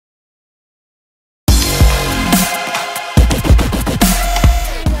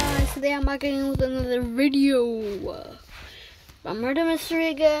today I'm back again with another video about murder mystery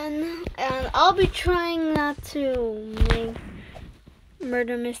again, and I'll be trying not to make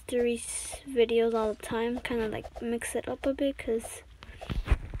murder mysteries videos all the time, kind of like mix it up a bit, because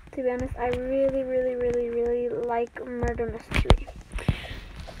to be honest, I really like murder mystery.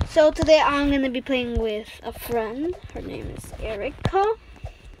 So today I'm going to be playing with a friend. Her name is Erica.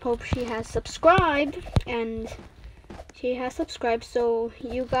 Hope she has subscribed, and she has subscribed, so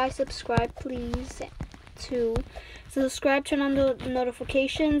you guys subscribe please too. Subscribe, turn on the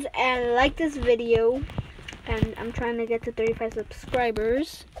notifications, and like this video. And I'm trying to get to 35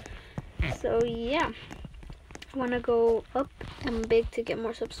 subscribers, so yeah, I want to go up and big to get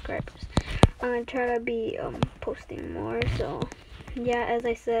more subscribers. I'm gonna try to be posting more, so yeah, as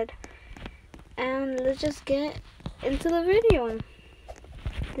I said. And let's just get into the video.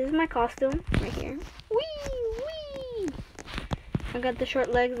 This is my costume right here. Wee! I got the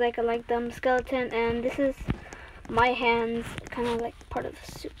short legs like I like them, skeleton, and this is my hands, kind of like part of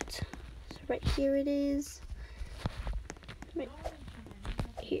the suit. So right here it is. Right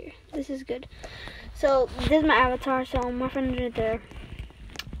here. This is good. So this is my avatar, so my friend is there.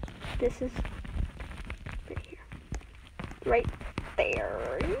 This is right here. Right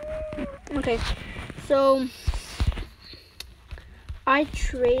there. Okay, so I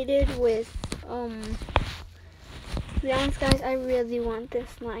traded with to be honest guys, I really want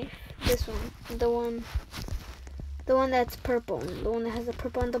this knife. This one. The one that's purple. The one that has the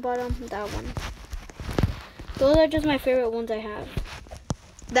purple on the bottom. That one. Those are just my favorite ones I have.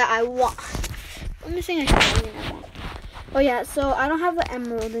 That I want. I'm missing a shiny I want. Oh yeah, so I don't have the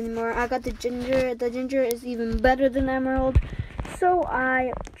emerald anymore. I got the ginger. The ginger is even better than emerald. So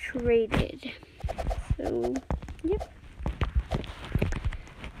I traded. So, yep.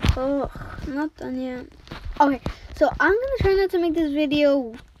 Oh, not done yet. Okay, so I'm gonna try not to make this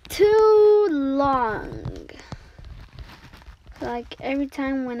video too long. Like every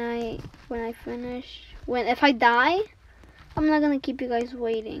time when I finish, if I die, I'm not gonna keep you guys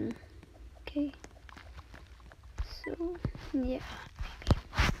waiting. Okay. So yeah,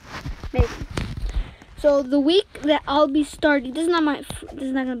 maybe. So the week that I'll be starting, this is not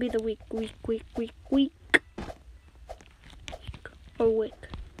gonna be the week or week.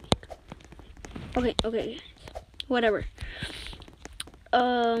 Okay, whatever.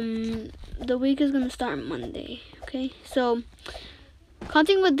 The week is gonna start Monday. Okay, so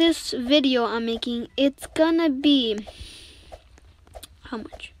counting with this video I'm making, it's gonna be how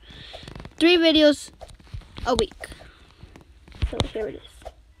much? 3 videos a week. So here it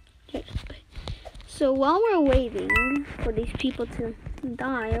is. So while we're waiting for these people to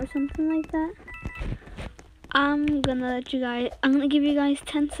die or something like that, I'm gonna give you guys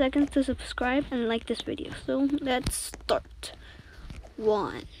 10 seconds to subscribe and like this video. So let's start.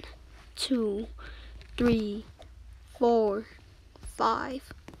 1, 2, 3, 4,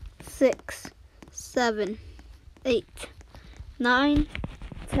 5, 6, 7, 8, 9,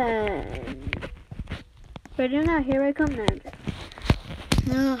 10. Ready or not, here I come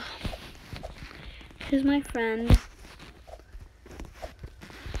now. Here's my friend.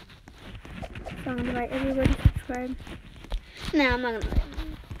 So I'm gonna write everybody subscribe. Nah, I'm not gonna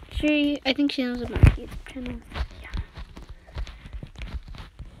write. I think she knows about my YouTube channel. Yeah.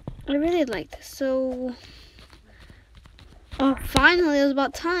 I really like this. So, oh, finally, it was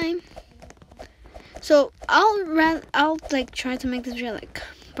about time. So I'll like try to make this video like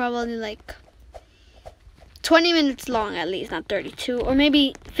probably like 20 minutes long at least, not 32, or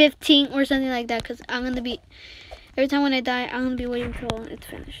maybe 15 or something like that. Cause I'm gonna be. Every time when I die, I'm going to be waiting until it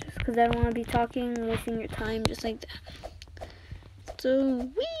finishes. Because I don't want to be talking and wasting your time just like that. So,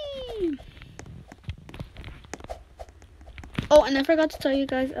 whee! Oh, and I forgot to tell you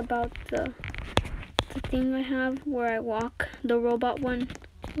guys about the thing I have where I walk. The robot one.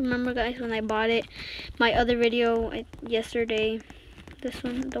 Remember guys when I bought it? My other video yesterday. This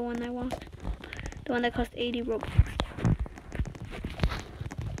one, the one I walked. The one that cost 80 Robux.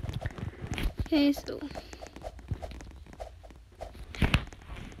 Okay, so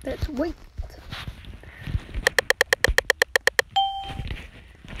let's wait.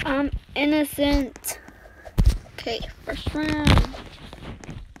 I'm innocent. Okay, first round.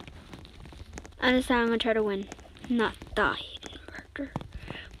 I decided I'm gonna try to win, not die. Murder.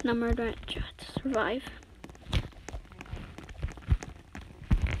 Not murder, I try to survive.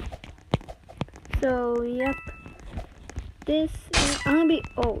 So, yep. This is, I'm gonna be,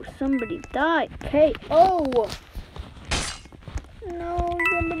 oh, somebody died. Okay, oh! No,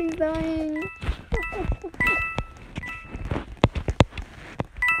 somebody's dying.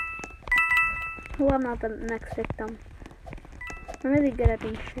 Well, I'm not the next victim. I'm really good at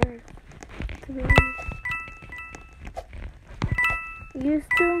being sure. to be honest. When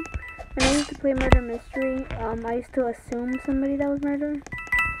I used to play murder mystery, I used to assume somebody that was murdered.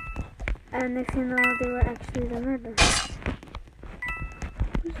 And next thing you know, they were actually the murderer.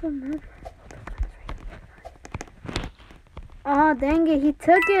 Who's the murderer? Oh, dang it, he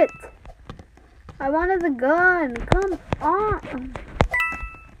took it! I wanted the gun! Come on!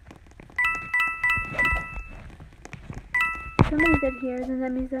 Somebody's dead here, then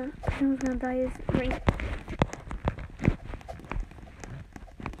that means that the person who's gonna die is right.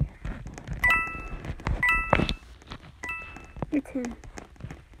 It's him.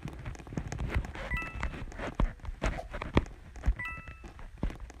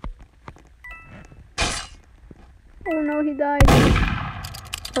 Oh no, he died.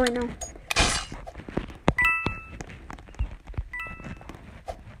 Oh, I know.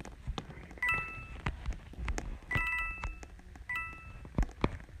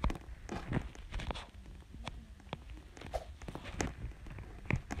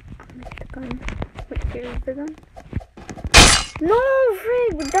 Wait, here's the gun. No,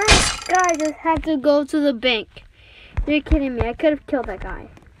 frig! That guy just had to go to the bank. You're kidding me. I could have killed that guy.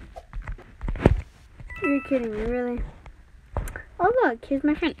 You're kidding me, really? Oh look, here's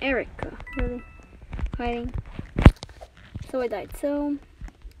my friend Erica. Really? Hiding. So I died. So,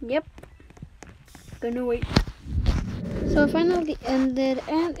 yep. Gonna wait. So I finally ended,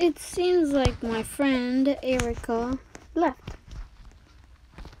 and it seems like my friend Erica left.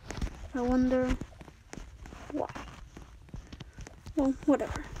 I wonder why. Well,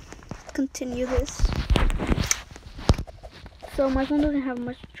 whatever. Continue this. So my phone doesn't have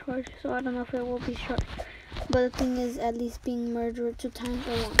much charge, so I don't know if it will be short. But the thing is, at least being murdered 2 times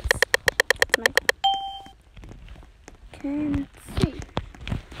at once. Okay, let's see.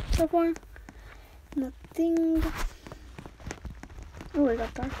 So far, nothing. Oh, I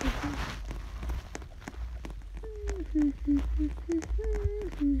got dark.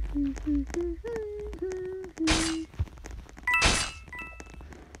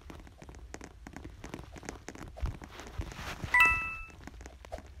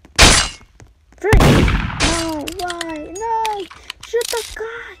 No, why? No! Shoot the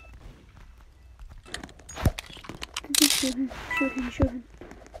guy! Shoot him, shoot him, shoot him.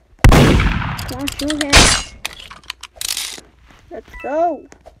 Come on, shoot him. Let's go.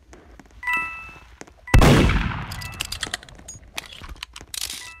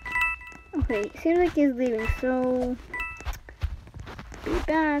 Okay, seems like he's leaving, so be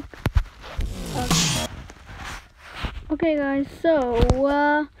back. Okay guys, so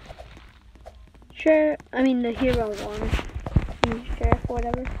the hero one. Sheriff,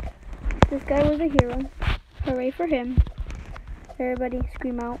 whatever. This guy was a hero. Hooray for him. Everybody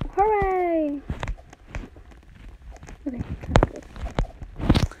scream out, hooray! Okay, that's good.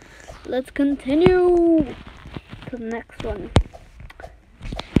 Let's continue to the next one.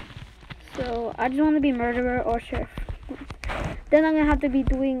 So, I just want to be murderer or sheriff. Then I'm going to have to be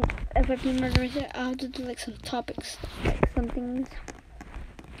doing, if I be murderer, I'll have to do like some topics, like some things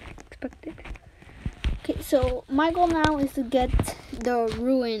expected. Okay, so my goal now is to get the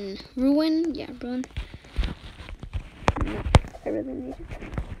ruin. Ruin? Yeah, ruin. No, I really need it.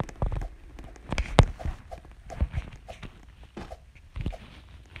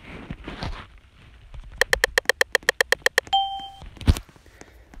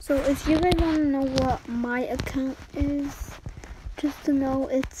 So if you guys want to know what my account is, just to know,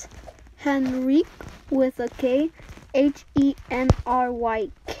 it's Henryk with a K,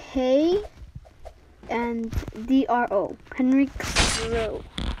 HENRYK and DRO. Henryk Rowe.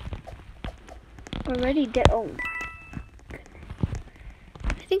 Already dead. Oh my goodness.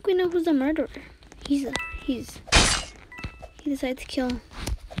 I think we know who's the murderer. He decided to kill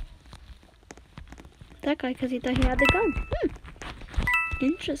that guy because he thought he had the gun.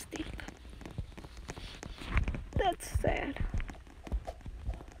 Interesting. That's sad.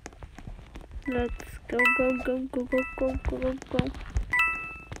 Let's go.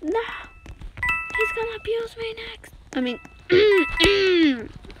 No! He's gonna abuse me next. I mean,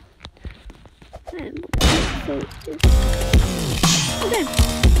 okay.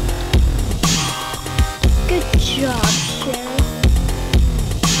 Good job, Sheriff.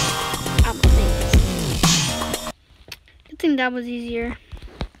 I'm amazed. I think that was easier.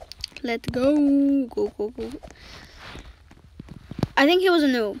 Let's go. Go. I think he was a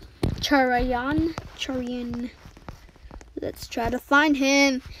noob. Charian. Let's try to find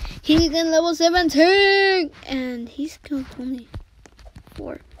him. He's in level 17. And he's killed only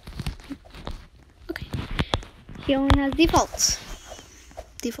 4. Okay. He only has defaults.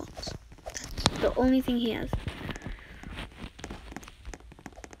 That's the only thing he has.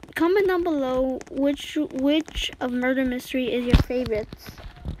 comment down below which of Murder Mystery is your favorites.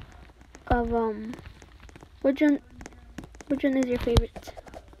 Of which one is your favorite?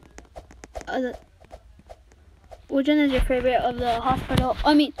 Which one is your favorite of the hospital?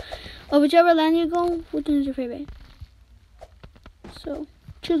 I mean, of whichever land you go, which one is your favorite? So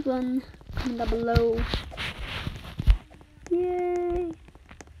choose one. Comment down below. Yay!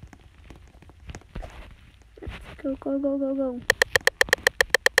 Let's go.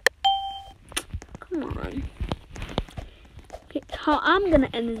 Come on. Okay, how I'm gonna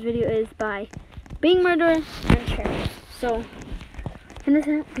end this video is by being murderer and sheriff. So,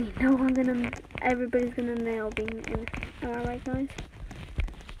 innocent, we know everybody's gonna nail being innocent. Am I right, guys?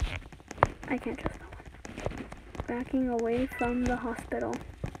 I can't trust no one. Backing away from the hospital.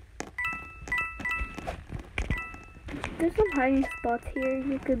 There's some hiding spots here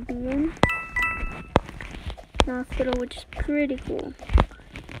you could be in the hospital, which is pretty cool.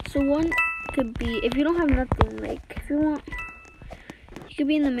 So one could be, if you don't have nothing, like if you want, you could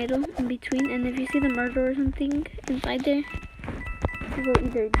be in the middle, in between, and if you see the murder or something inside there, you go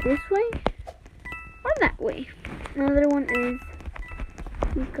either this way or that way. Another one is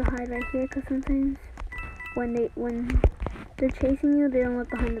you could hide right here, because sometimes when they're chasing you, they don't look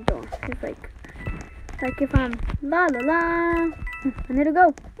behind the door. It's like if I'm la la la, I need to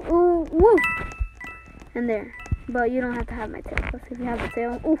go, ooh woo, and there. But you don't have to have my tail, because if you have the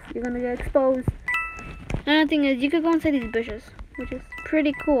tail, oof, you're gonna get exposed. Another thing is you could go inside these bushes, which is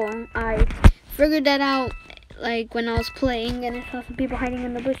pretty cool. I figured that out like when I was playing and I saw some people hiding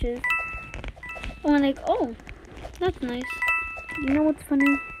in the bushes. I'm like, oh, that's nice. You know what's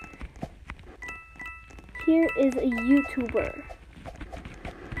funny? Here is a YouTuber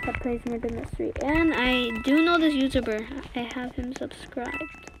that plays Murder Mystery, and I do know this YouTuber. I have him subscribed.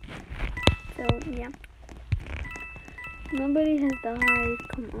 So yeah. Nobody has died.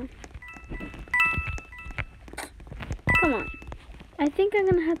 Come on. I think I'm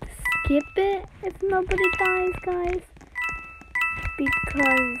gonna have to skip it if nobody dies, guys.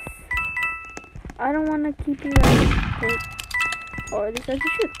 Because I don't want to keep you guys wait. Or this has to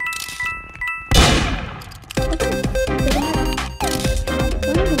shoot.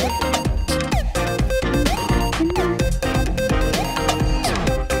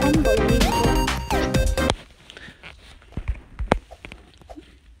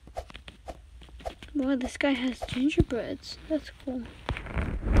 Wow, this guy has gingerbreads. That's cool.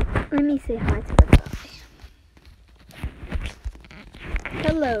 Let me say hi to the guy.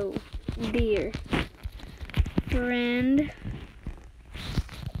 Hello, dear friend.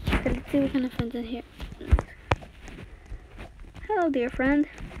 Let's see what kind of friends in here. Hello, dear friend.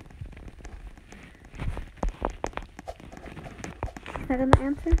 Is that gonna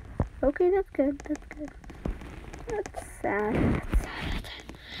answer? Okay, that's good. That's sad.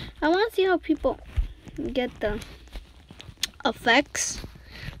 I want to see how people get the effects.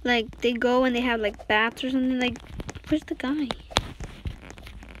 Like they go and they have like bats or something. Like, where's the guy?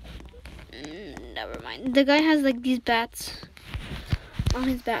 Never mind. The guy has like these bats on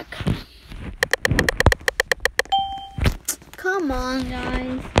his back. Come on,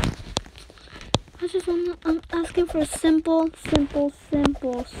 guys. I'm asking for a simple thing.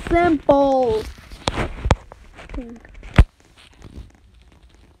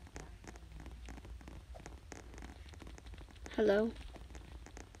 Hello?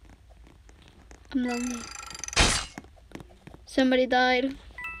 I'm lonely. Somebody died.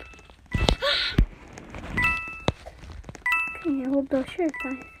 Okay, I hope the sheriff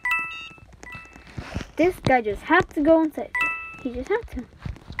dies. This guy just had to go inside. He just had to.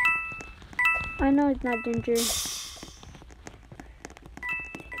 I know it's not Ginger. If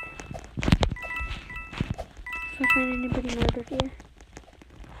I find anybody murdered here,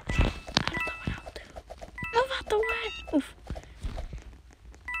 I don't know what I will do. Move out the way! Oof.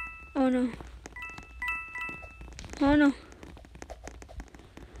 Oh no. Oh no.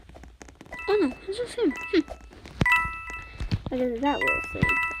 Oh no, it's just him. I guess that will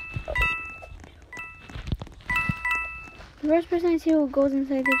save. Oh. The first person I see who goes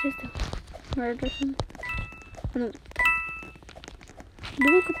inside there just to murder someone. Oh no.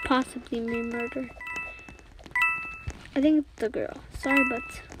 Who could possibly be murdered? I think it's the girl. Sorry,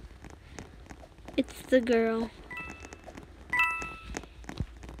 but it's the girl.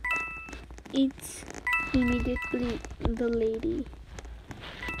 It's immediately the lady.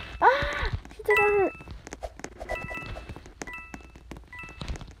 Ah! She took out her.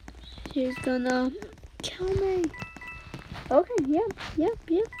 She's gonna kill me. Okay, yep.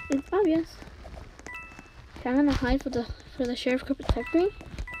 It's obvious. Okay, I'm gonna hide for the sheriff to protect me.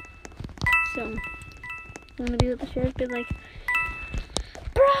 So I'm gonna do what the sheriff did, like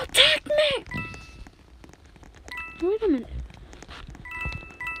Protect me! Wait a minute.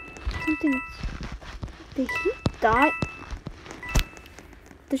 Something. Did he die?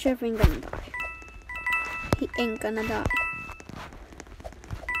 The sheriff ain't gonna die. He ain't gonna die.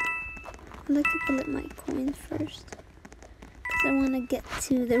 I'd like to collect my coins first. Because I want to get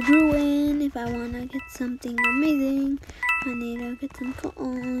to the ruin. If I want to get something amazing, I need to get some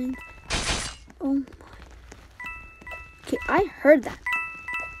coins. Oh my. Okay, I heard that.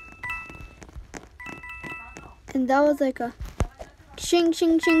 And that was like a ching,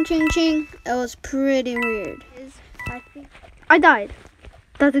 ching, ching, ching, ching. It was pretty weird. I died.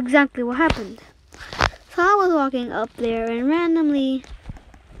 That's exactly what happened. So I was walking up there and randomly,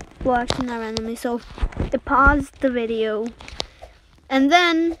 well actually not randomly, so it paused the video. And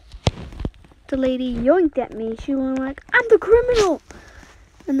then the lady yoinked at me. She was like, I'm the criminal.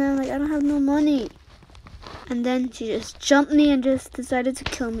 And then I'm like, I don't have no money. And then she just jumped me and just decided to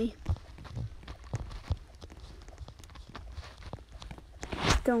kill me.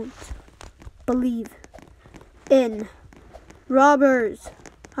 Don't believe in robbers.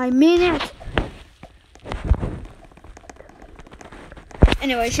 I mean it.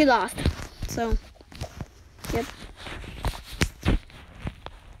 Anyway, she lost. So, yep.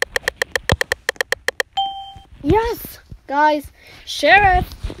 Yes, guys. Sheriff.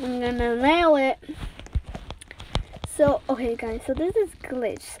 I'm gonna nail it. So, okay, guys. So this is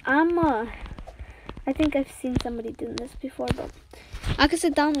glitch. I think I've seen somebody doing this before, but I could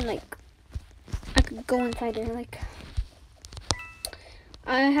sit down and like, I could go inside there. Like,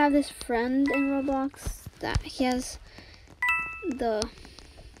 I have this friend in Roblox that he has the.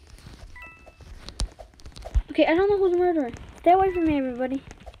 Okay, I don't know who's the murderer. Stay away from me, everybody.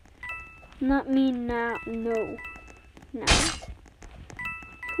 Not me now. No. Now.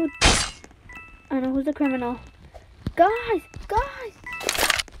 Who? I know who's the criminal. Guys! Guys!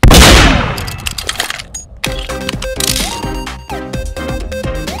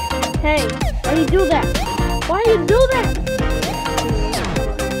 Hey, why you do that? Why you do that?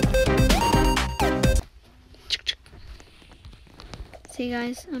 See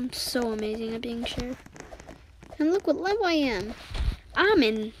guys, I'm so amazing at being sheriff. And look what level I am. I'm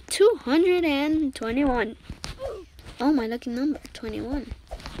in 221. Oh, my lucky number, 21.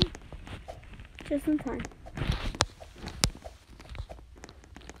 Just in time.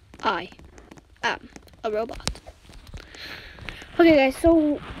 I am a robot. Okay guys,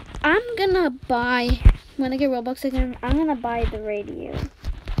 so I'm gonna buy, when I get Robux again, I'm gonna buy the radio.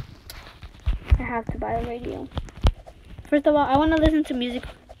 I have to buy a radio. First of all, I want to listen to music.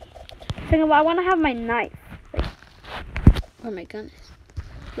 Second of all, I want to have my knife. Like, oh my goodness.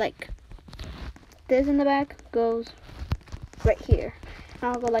 Like, this in the back goes right here. And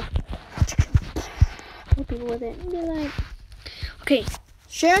I'll go like, kill people with it. And be like, okay,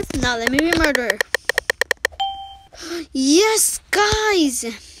 sheriff, now let me be a murderer. Yes, guys!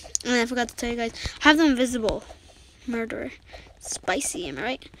 And I forgot to tell you guys, have the invisible murderer. Spicy, am I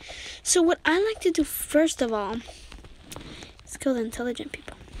right? So what I like to do first of all is kill the intelligent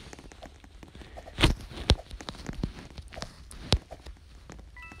people.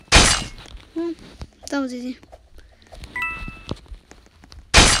 Well, that was easy.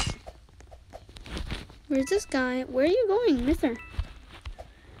 Where's this guy? Where are you going, mister?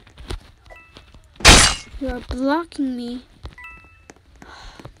 You are blocking me.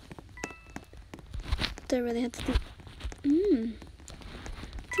 I really have to do. I think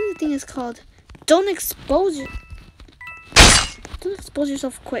the thing is called don't expose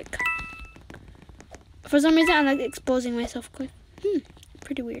yourself quick. For some reason I like exposing myself quick.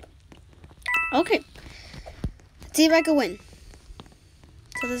 Pretty weird. Okay. Let's see if I can win.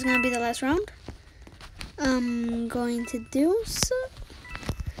 So this is gonna be the last round. I'm going to do so.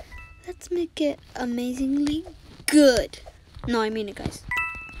 Let's make it amazingly good. No, I mean it, guys.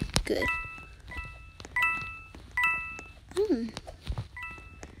 Good.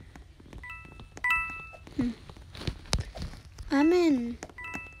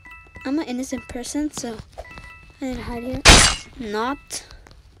 I'm an innocent person, so I didn't hide here. Not.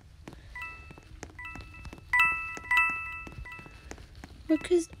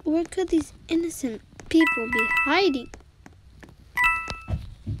 Where could these innocent people be hiding?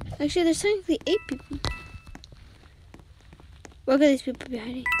 Actually, there's technically 8 people. Where could these people be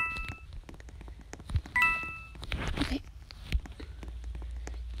hiding? Okay.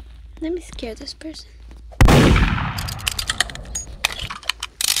 Let me scare this person.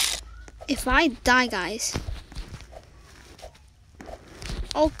 If I die, guys.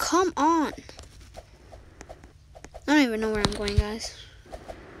 Oh, come on. I don't even know where I'm going, guys.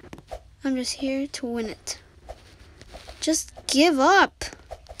 I'm just here to win it. Just give up.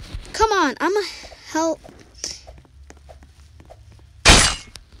 Come on, I'm a help.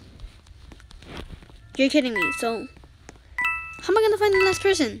 You're kidding me. So, how am I gonna find the last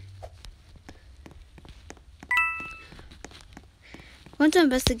person? I want to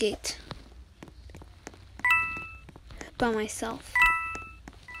investigate by myself.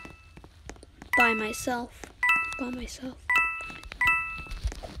 By myself. By myself.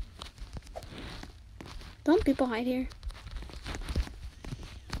 Don't people hide here?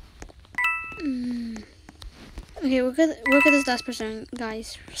 Okay, look at this last person,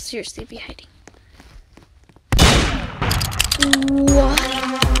 guys. Seriously, be hiding. What?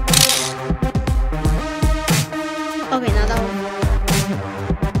 Okay, now that one.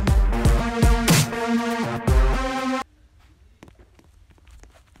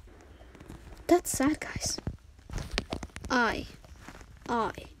 That's sad, guys. I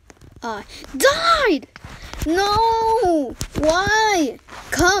died! No! Why?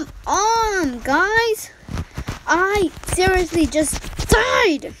 Come on, guys! I seriously just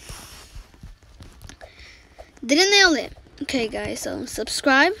died! Didn't nail it. Okay, guys, so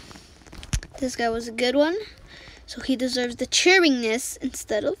subscribe. This guy was a good one. So he deserves the cheeringness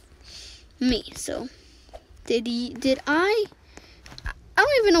instead of me. So, did I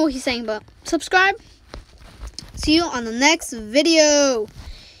don't even know what he's saying, but subscribe. See you on the next video.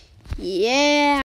 Yeah.